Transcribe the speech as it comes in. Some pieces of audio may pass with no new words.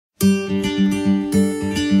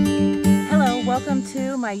Welcome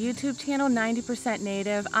to my YouTube channel, 90%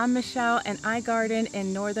 Native. I'm Michelle and I garden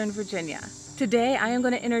in Northern Virginia. Today I am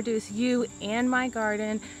going to introduce you and my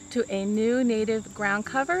garden to a new native ground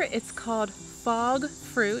cover. It's called fog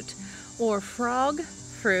fruit or frog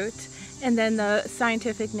fruit, and then the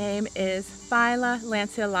scientific name is Phyla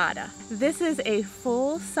lanceolata. This is a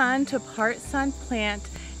full sun to part sun plant.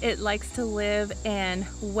 It likes to live in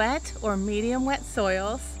wet or medium wet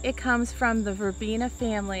soils. It comes from the verbena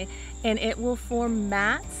family and it will form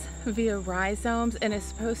mats via rhizomes and is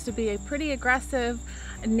supposed to be a pretty aggressive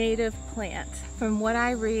native plant. From what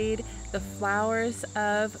I read, the flowers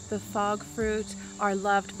of the fog fruit are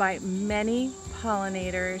loved by many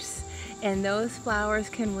pollinators, and those flowers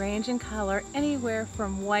can range in color anywhere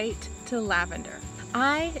from white to lavender.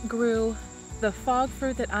 I grew the fog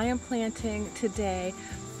fruit that I am planting today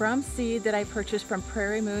from seed that I purchased from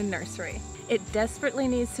Prairie Moon Nursery. It desperately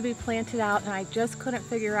needs to be planted out and I just couldn't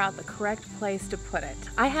figure out the correct place to put it.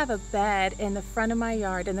 I have a bed in the front of my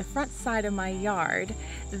yard, in the front side of my yard,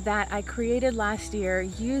 that I created last year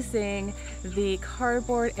using the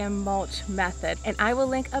cardboard and mulch method. And I will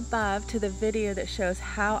link above to the video that shows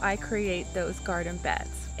how I create those garden beds.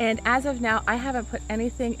 And as of now, I haven't put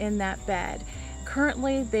anything in that bed.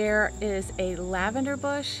 Currently, there is a lavender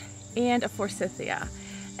bush and a forsythia.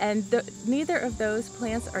 And neither of those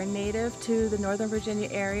plants are native to the Northern Virginia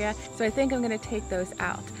area, so I think I'm going to take those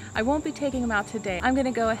out. I won't be taking them out today. I'm going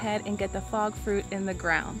to go ahead and get the fog fruit in the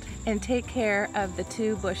ground and take care of the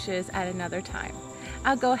two bushes at another time.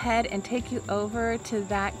 I'll go ahead and take you over to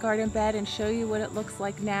that garden bed and show you what it looks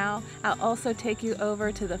like now. I'll also take you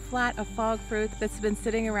over to the flat of fog fruit that's been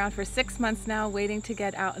sitting around for 6 months now waiting to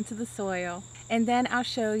get out into the soil. And then I'll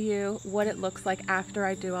show you what it looks like after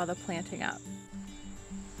I do all the planting up.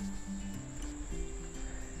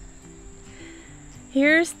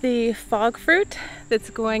 Here's the fog fruit that's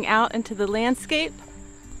going out into the landscape.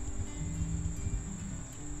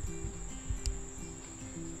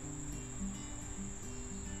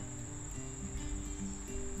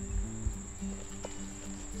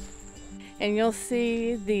 And you'll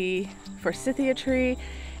see the forsythia tree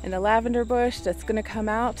and the lavender bush that's going to come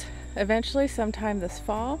out eventually sometime this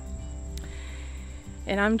fall.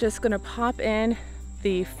 And I'm just going to pop in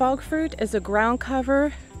the fog fruit as a ground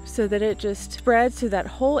cover so that it just spreads through that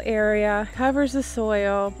whole area, covers the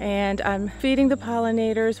soil, and I'm feeding the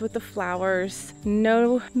pollinators with the flowers.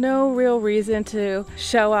 No real reason to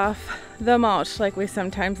show off the mulch like we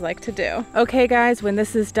sometimes like to do. Okay guys, when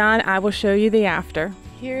this is done, I will show you the after.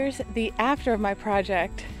 Here's the after of my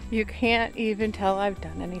project. You can't even tell I've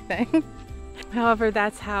done anything. However,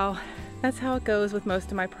 that's how it goes with most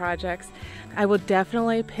of my projects. I will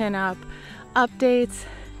definitely pin up updates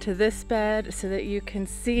to this bed so that you can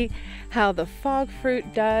see how the fog fruit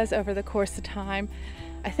does over the course of time.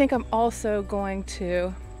 I think I'm also going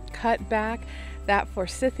to cut back that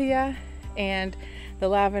forsythia and the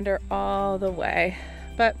lavender all the way.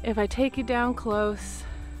 But if I take you down close,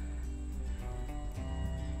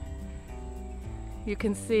 you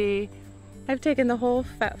can see I've taken the whole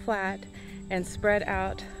flat and spread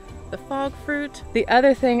out the fog fruit. The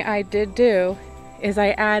other thing I did do is I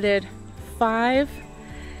added 5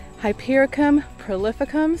 Hypericum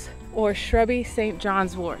prolificums or shrubby St.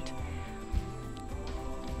 John's wort.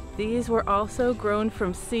 These were also grown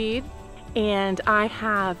from seed, and I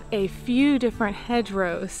have a few different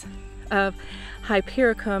hedgerows of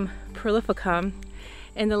Hypericum prolificum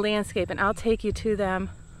in the landscape, and I'll take you to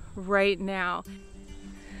them right now.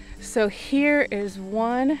 So here is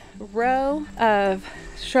one row of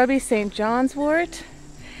shrubby St. John's wort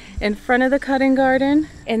in front of the cutting garden.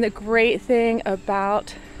 And the great thing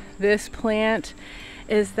about this plant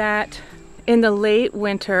is that in the late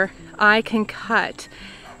winter I can cut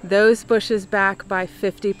those bushes back by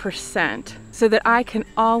 50% so that I can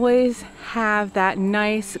always have that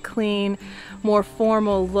nice, clean, more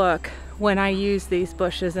formal look when I use these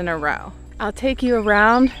bushes in a row. I'll take you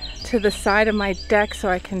around to the side of my deck so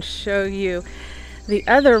I can show you the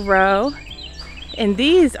other row. And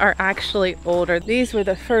these are actually older. These were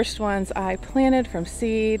the first ones I planted from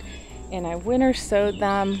seed and I winter sowed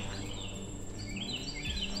them.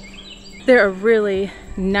 They're a really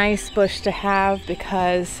nice bush to have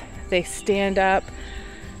because they stand up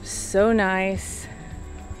so nice.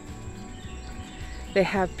 They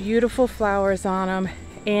have beautiful flowers on them,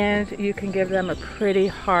 and you can give them a pretty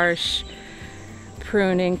harsh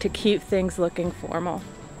pruning to keep things looking formal.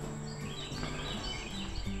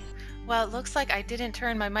 Well, it looks like I didn't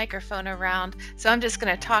turn my microphone around, so I'm just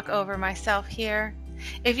going to talk over myself here.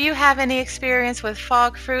 If you have any experience with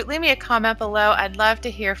fog fruit, leave me a comment below. I'd love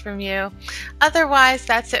to hear from you. Otherwise,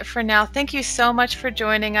 that's it for now. Thank you so much for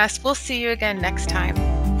joining us. We'll see you again next time.